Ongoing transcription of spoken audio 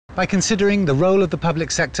by considering the role of the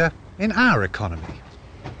public sector in our economy.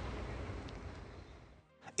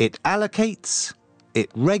 It allocates, it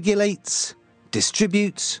regulates,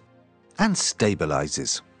 distributes, and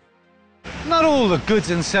stabilises. Not all the goods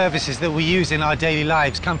and services that we use in our daily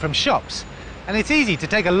lives come from shops, and it's easy to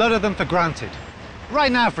take a lot of them for granted.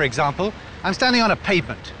 Right now, for example, I'm standing on a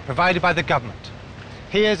pavement provided by the government.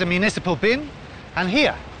 Here's a municipal bin, and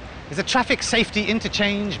here is a traffic safety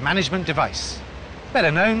interchange management device,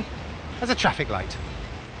 better known as a traffic light.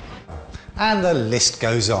 And the list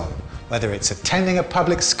goes on. Whether it's attending a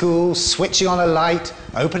public school, switching on a light,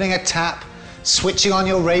 opening a tap, switching on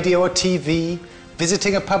your radio or TV,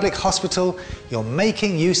 visiting a public hospital, you're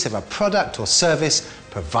making use of a product or service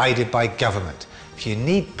provided by government. If you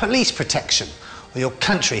need police protection, or your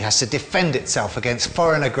country has to defend itself against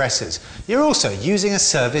foreign aggressors, you're also using a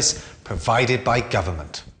service provided by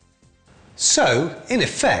government. So, in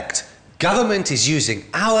effect, government is using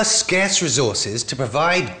our scarce resources to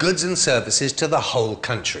provide goods and services to the whole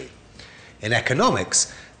country. In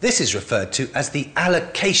economics, this is referred to as the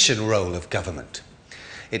allocation role of government.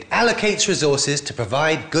 It allocates resources to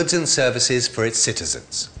provide goods and services for its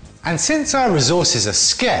citizens. And since our resources are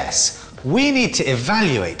scarce, we need to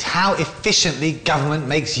evaluate how efficiently government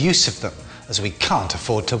makes use of them, as we can't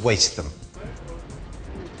afford to waste them.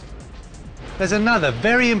 There's another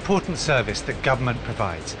very important service that government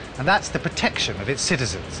provides, and that's the protection of its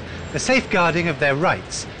citizens, the safeguarding of their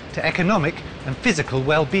rights to economic and physical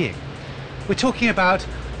well-being. We're talking about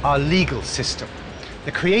our legal system,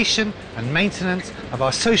 the creation and maintenance of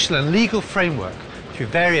our social and legal framework through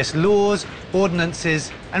various laws,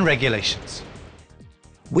 ordinances and regulations.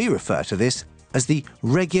 We refer to this as the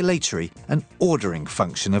regulatory and ordering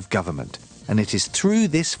function of government, and it is through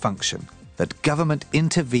this function that government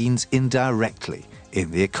intervenes indirectly in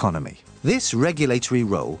the economy. This regulatory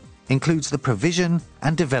role includes the provision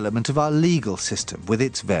and development of our legal system with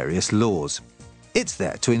its various laws. It's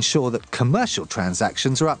there to ensure that commercial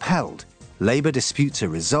transactions are upheld, labour disputes are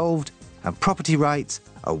resolved, and property rights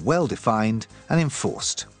are well defined and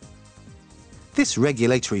enforced. This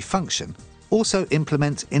regulatory function also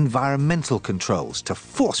implements environmental controls to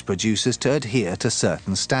force producers to adhere to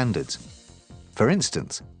certain standards. For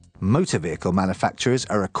instance, motor vehicle manufacturers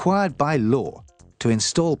are required by law to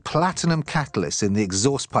install platinum catalysts in the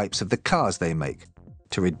exhaust pipes of the cars they make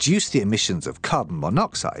to reduce the emissions of carbon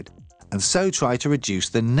monoxide and so try to reduce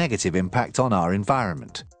the negative impact on our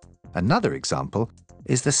environment. Another example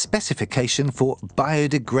is the specification for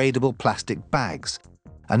biodegradable plastic bags,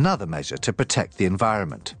 another measure to protect the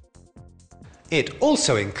environment. It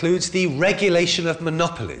also includes the regulation of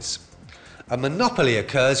monopolies. A monopoly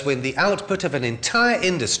occurs when the output of an entire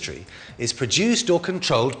industry is produced or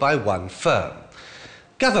controlled by one firm.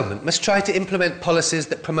 Government must try to implement policies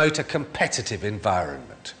that promote a competitive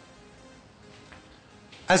environment.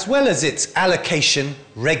 As well as its allocation,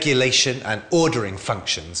 regulation and ordering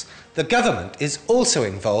functions, the government is also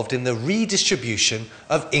involved in the redistribution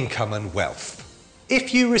of income and wealth.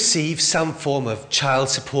 If you receive some form of child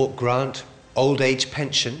support grant, old age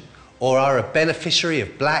pension, or are a beneficiary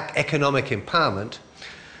of black economic empowerment,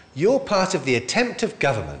 you're part of the attempt of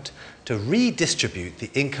government to redistribute the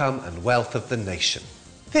income and wealth of the nation.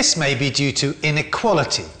 This may be due to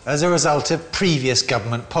inequality as a result of previous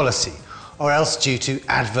government policy, or else due to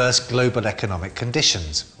adverse global economic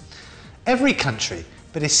conditions. Every country,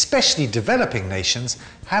 but especially developing nations,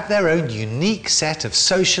 have their own unique set of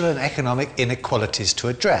social and economic inequalities to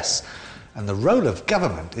address, and the role of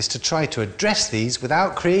government is to try to address these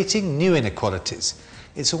without creating new inequalities.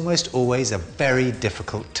 It's almost always a very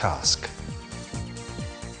difficult task.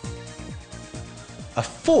 A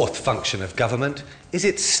fourth function of government is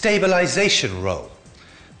its stabilisation role.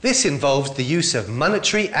 This involves the use of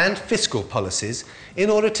monetary and fiscal policies in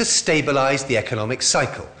order to stabilise the economic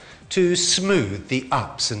cycle, to smooth the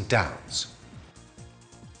ups and downs.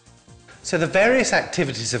 So the various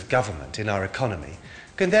activities of government in our economy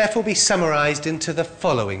can therefore be summarised into the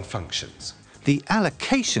following functions. The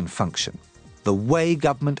allocation function, the way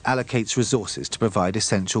government allocates resources to provide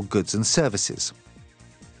essential goods and services.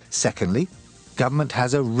 Secondly, government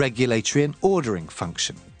has a regulatory and ordering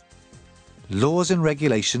function. Laws and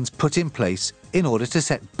regulations put in place in order to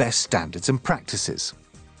set best standards and practices,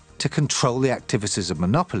 to control the activities of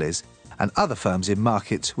monopolies and other firms in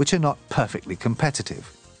markets which are not perfectly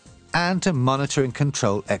competitive, and to monitor and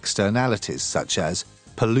control externalities such as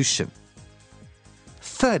pollution.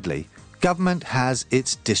 Thirdly, government has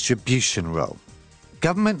its distribution role.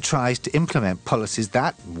 Government tries to implement policies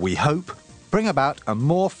that, we hope, bring about a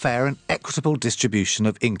more fair and equitable distribution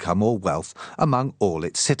of income or wealth among all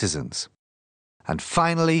its citizens. And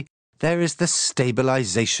finally, there is the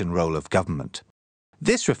stabilisation role of government.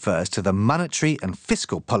 This refers to the monetary and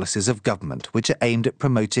fiscal policies of government which are aimed at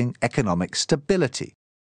promoting economic stability,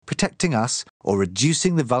 protecting us or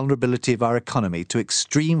reducing the vulnerability of our economy to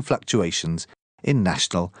extreme fluctuations in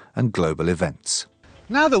national and global events.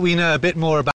 Now that we know a bit more about